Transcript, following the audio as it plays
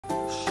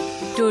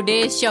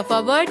Today's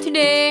Shfa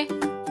birthday.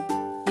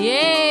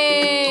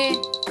 Yay!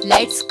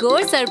 Let's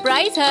go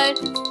surprise her.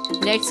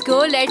 Let's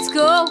go.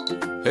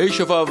 Hey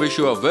Shfa, wish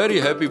you a very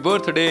happy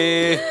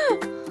birthday.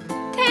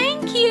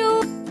 Thank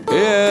you.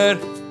 Here.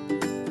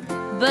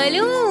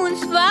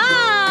 Balloons,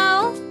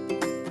 wow!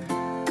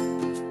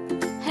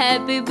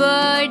 Happy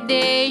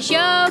birthday,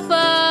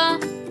 Shfa.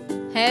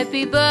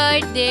 Happy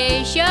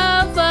birthday,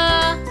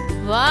 Shfa.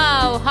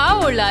 Wow,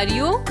 how old are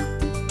you?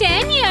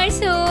 10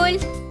 years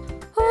old.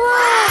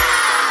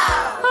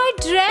 Wow! A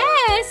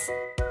dress.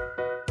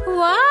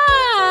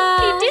 Wow!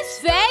 It is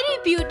very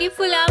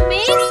beautiful,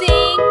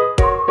 amazing.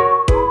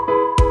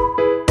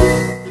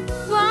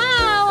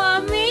 Wow,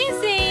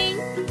 amazing.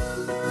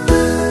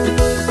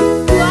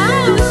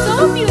 Wow, so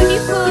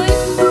beautiful.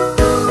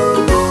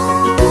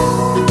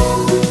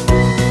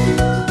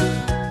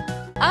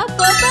 A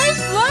purple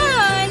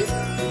swan.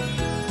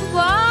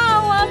 Wow,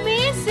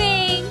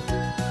 amazing.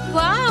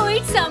 Wow,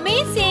 it's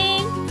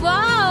amazing.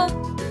 Wow.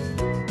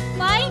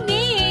 My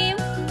name.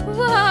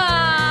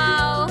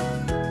 Wow.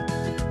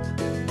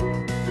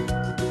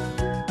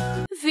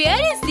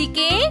 Where is the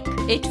cake?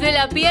 It will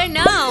appear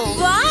now.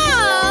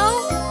 Wow.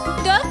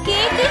 The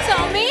cake is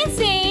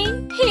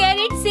amazing. Here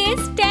it says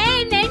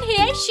 10 and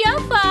here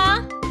Shfa.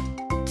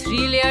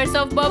 3 layers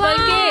of bubble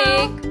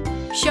cake.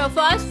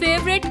 Shfa's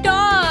favorite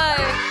toy.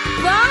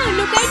 Wow,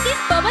 look at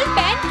these bubble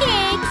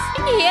pancakes.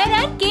 And here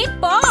are cake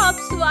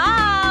pops.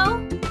 Wow.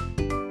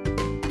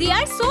 They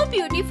are so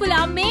beautiful,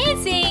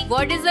 amazing.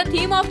 What is the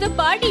theme of the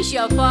party,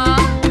 Shfa?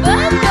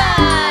 Bubbles.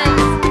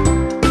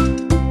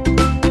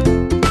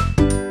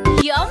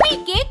 Yummy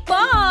cake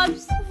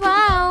pops.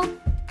 Wow.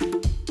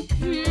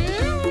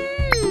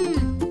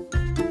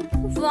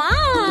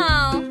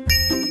 Wow.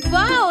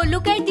 Wow,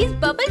 look at these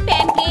bubble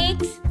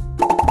pancakes.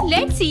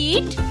 Let's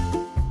eat.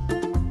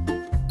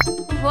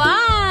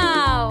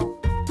 Wow.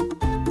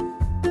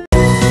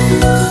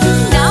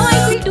 Now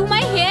I will do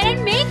my hair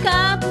and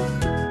makeup.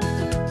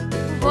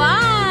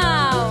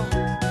 Wow.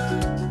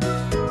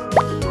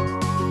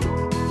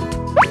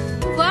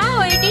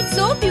 Wow, it is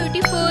so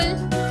beautiful.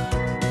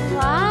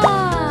 Wow.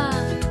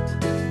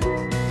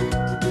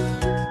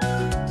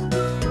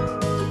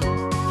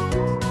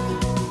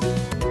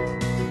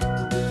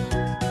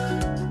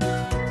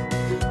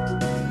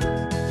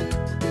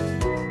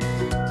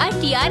 A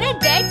tiara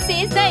that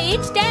says the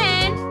age 10.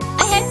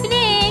 I have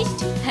finished.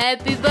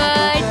 Happy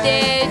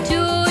birthday to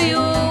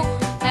you.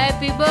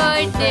 Happy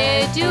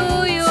birthday to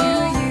you.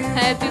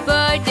 Happy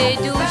birthday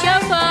to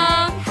Shfa.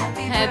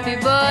 Happy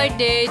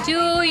birthday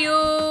to you.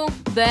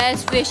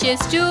 Best wishes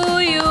to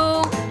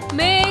you.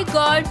 May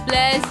God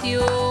bless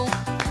you.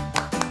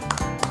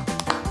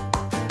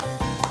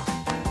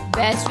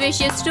 Best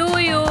wishes to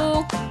you.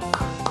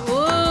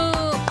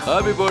 Whoa.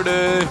 Happy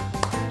birthday.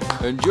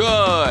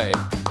 Enjoy.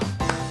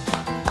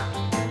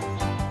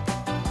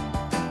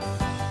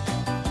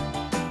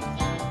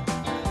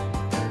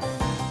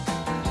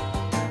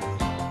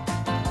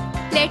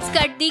 Let's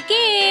cut the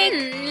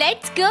cake.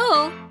 Let's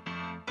go.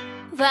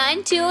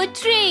 1, 2,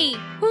 3.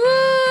 Woo!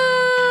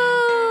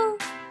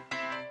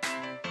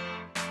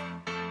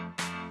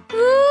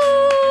 Woo!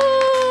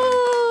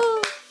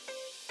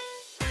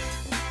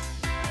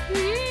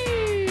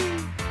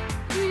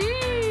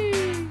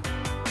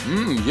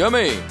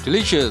 Yummy.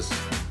 Delicious.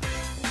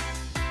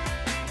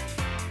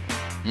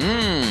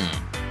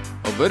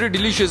 A very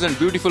delicious and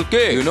beautiful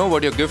cake. You know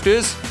what your gift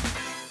is?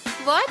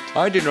 What?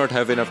 I did not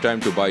have enough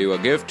time to buy you a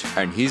gift,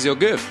 and here's your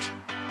gift.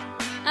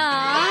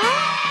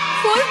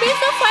 4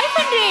 bills of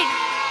 500.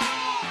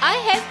 I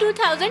have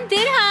 2000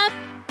 dirham.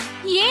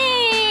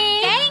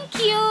 Yay! Thank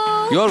you.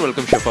 You're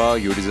welcome, Shfa.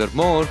 You deserve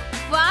more.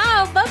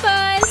 Wow,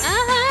 bubbles.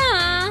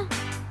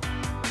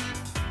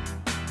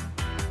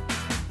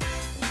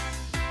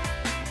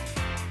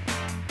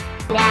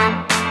 La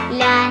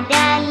la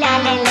la la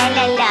la la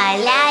la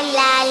la la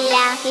la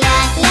la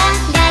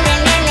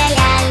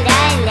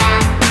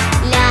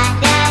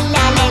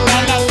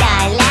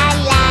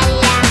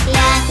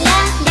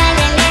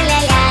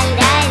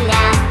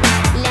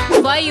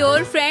Why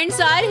your friends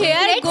are here?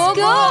 Let's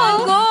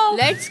go.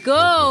 Let's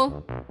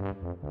go.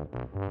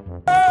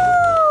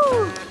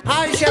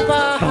 Hi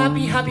Shfa,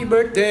 happy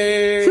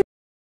birthday.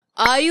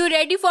 Are you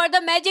ready for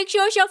the magic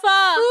show,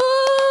 Shfa?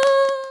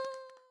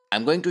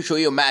 I'm going to show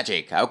you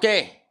magic,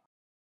 okay?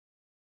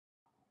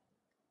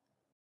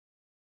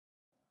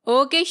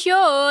 Okay,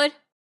 sure.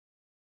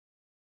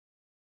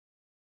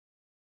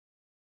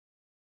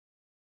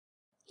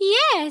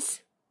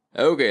 Yes.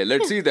 Okay,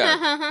 let's see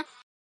that.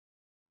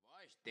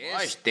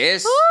 Watch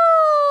this. Ooh.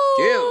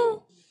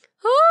 You.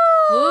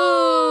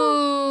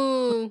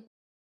 Ooh.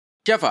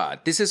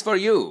 Shfa, this is for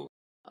you.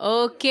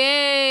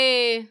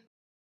 Okay.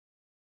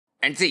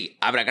 And see,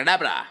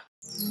 abracadabra.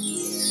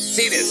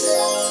 See this.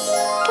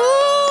 Ooh.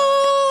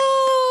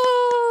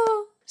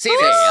 See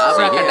this.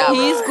 Abracadabra.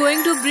 He is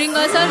going to bring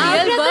us a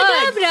real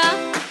bird.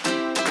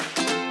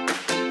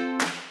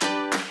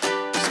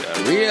 It's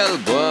a real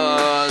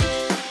bird.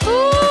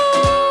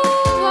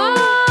 Wow.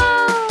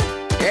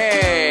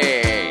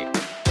 Hey!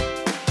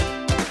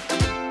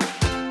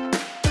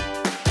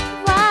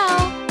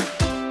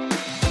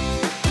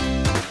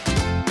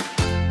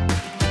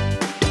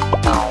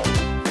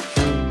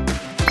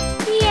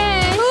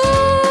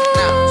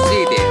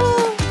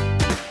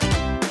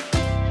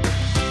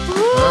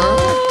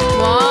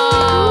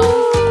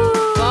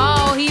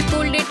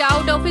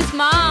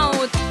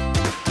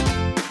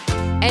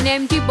 An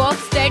empty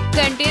box that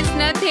contains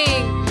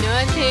nothing.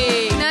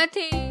 Nothing.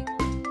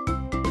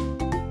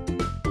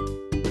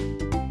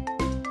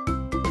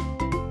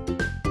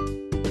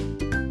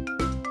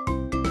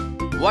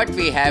 What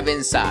we have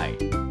inside?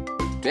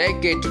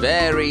 Take it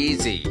very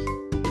easy.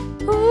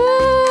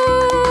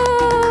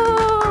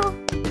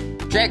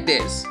 Check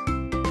this.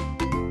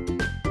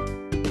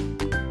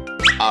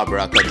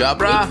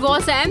 Abracadabra. It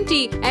was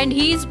empty and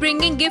he is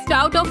bringing gift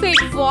out of it.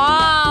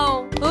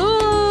 Wow.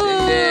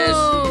 Take this.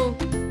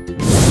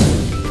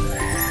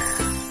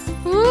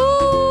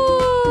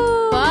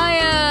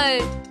 Fire.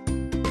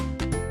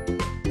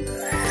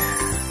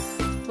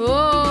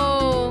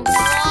 Oh.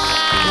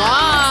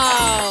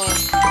 Wow.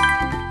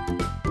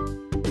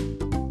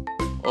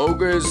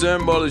 Okay,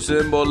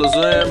 symbolism.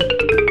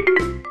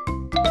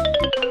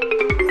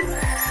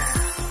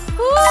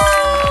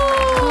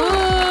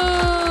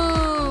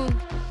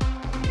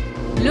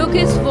 Look,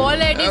 his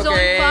wallet is on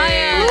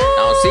fire.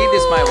 Now see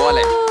this, my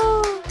wallet.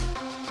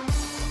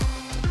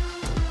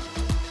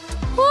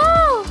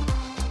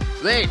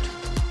 Wait.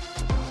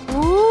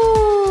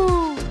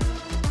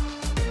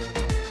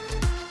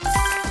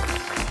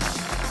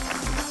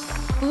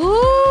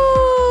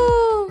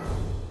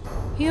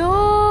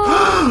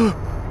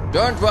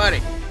 Don't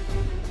worry.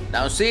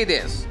 Now see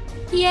this.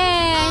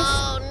 Yes.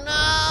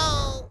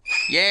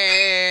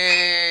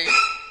 Yay!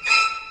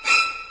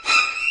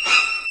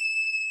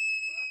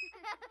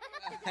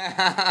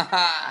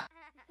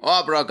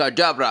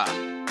 Abracadabra.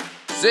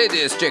 See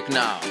this stick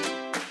now.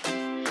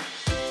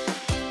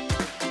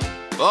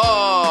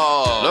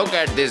 Oh, look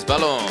at this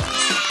balloon.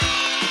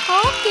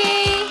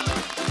 Okay.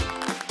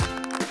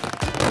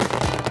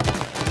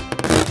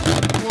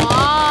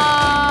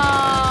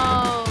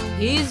 Wow.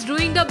 He's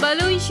doing the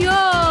balloon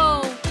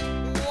show.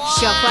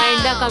 Shfa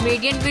and the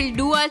comedian will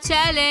do a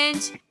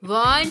challenge.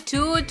 1,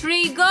 2,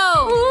 3,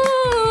 go.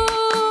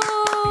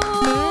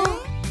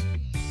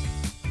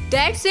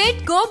 That's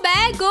it. Go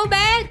back.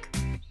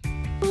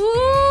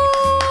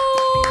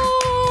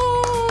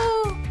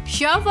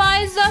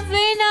 Shfa is the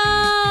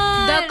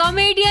winner. The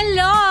comedian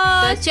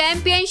lost. The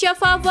champion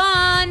Shfa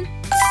won.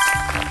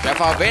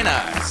 Shfa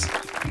winners.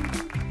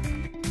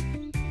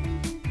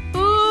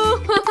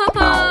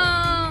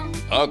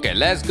 Okay,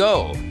 let's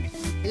go.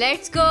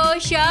 Let's go,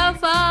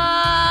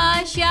 Shfa.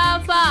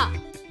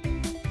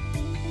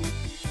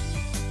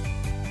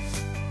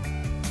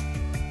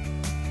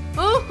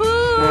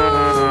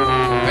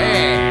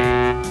 Wait.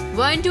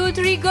 1, 2,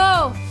 3,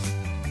 go.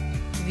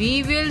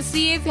 We will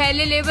see if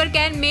Helilever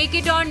can make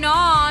it or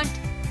not.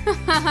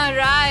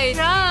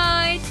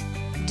 Right.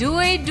 Do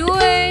it.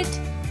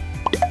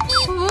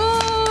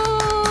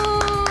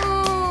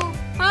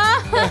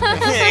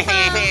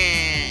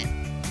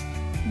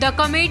 The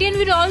comedian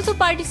will also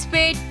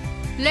participate.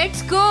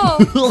 Let's go.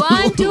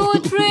 1, 2,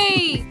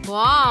 3.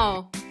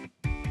 Wow.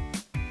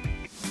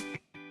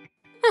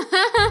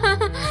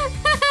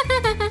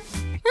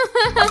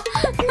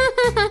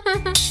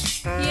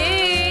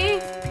 Yay.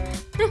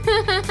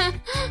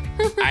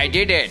 I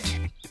did it.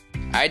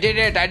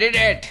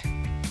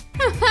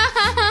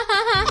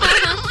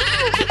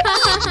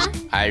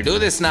 I'll do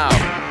this now.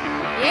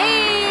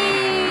 Yay.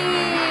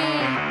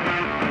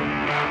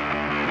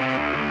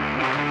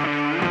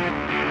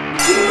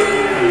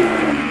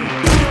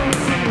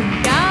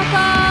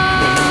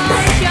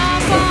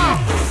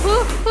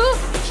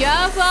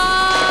 Shfa.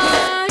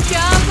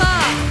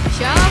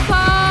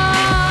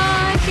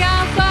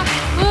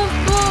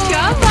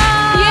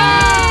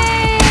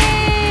 Yay!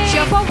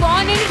 Shfa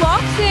won in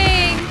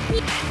boxing.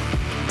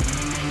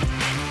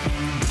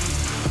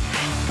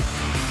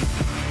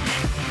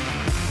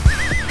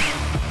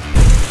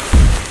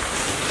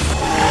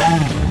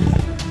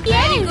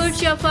 Very good,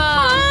 Shfa.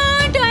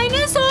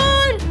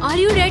 Dinosaur. Are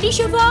you ready,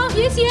 Shfa?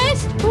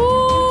 Yes.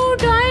 Oh,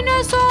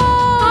 dinosaur.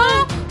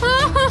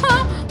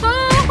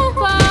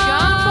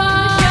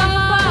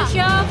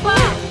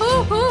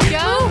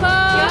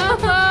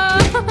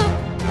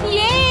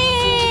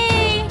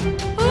 Yay!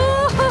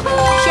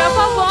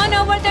 Shfa won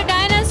over the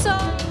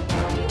dinosaur.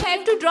 You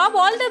have to drop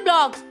all the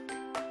blocks.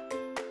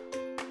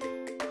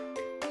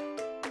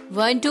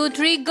 1, 2,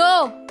 3,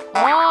 go.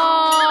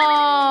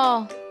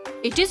 Oh!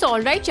 It is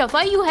alright,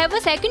 Shfa. You have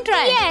a second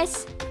try.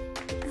 Yes.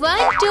 1,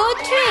 2,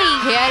 3.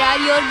 Here are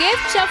your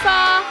gifts,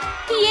 Shfa.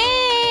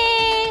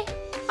 Yay!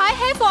 I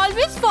have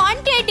always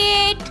wanted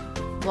it.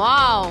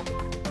 Wow.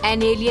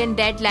 An alien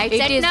that lights at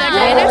night. It is the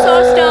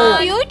dinosaur's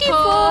turn. Beautiful.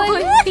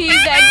 Oh,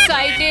 he's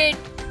excited.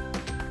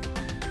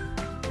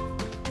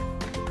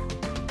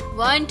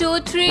 1, 2,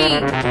 3.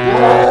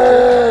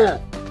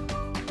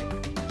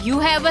 You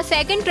have a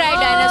second try,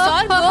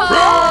 dinosaur. Go.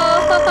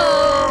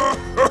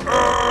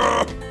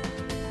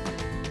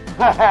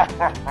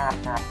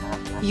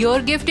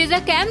 Your gift is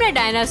a camera,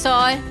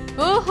 dinosaur.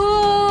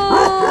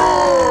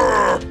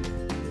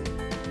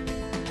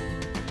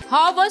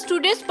 How was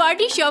today's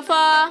party,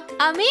 Shfa?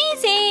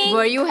 Amazing.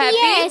 Were you happy?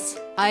 Yes.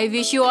 I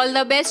wish you all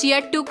the best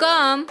yet to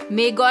come.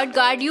 May God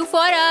guard you for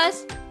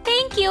us.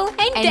 Thank you.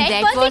 And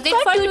that was it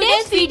for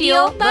today's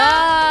video.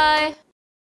 Bye.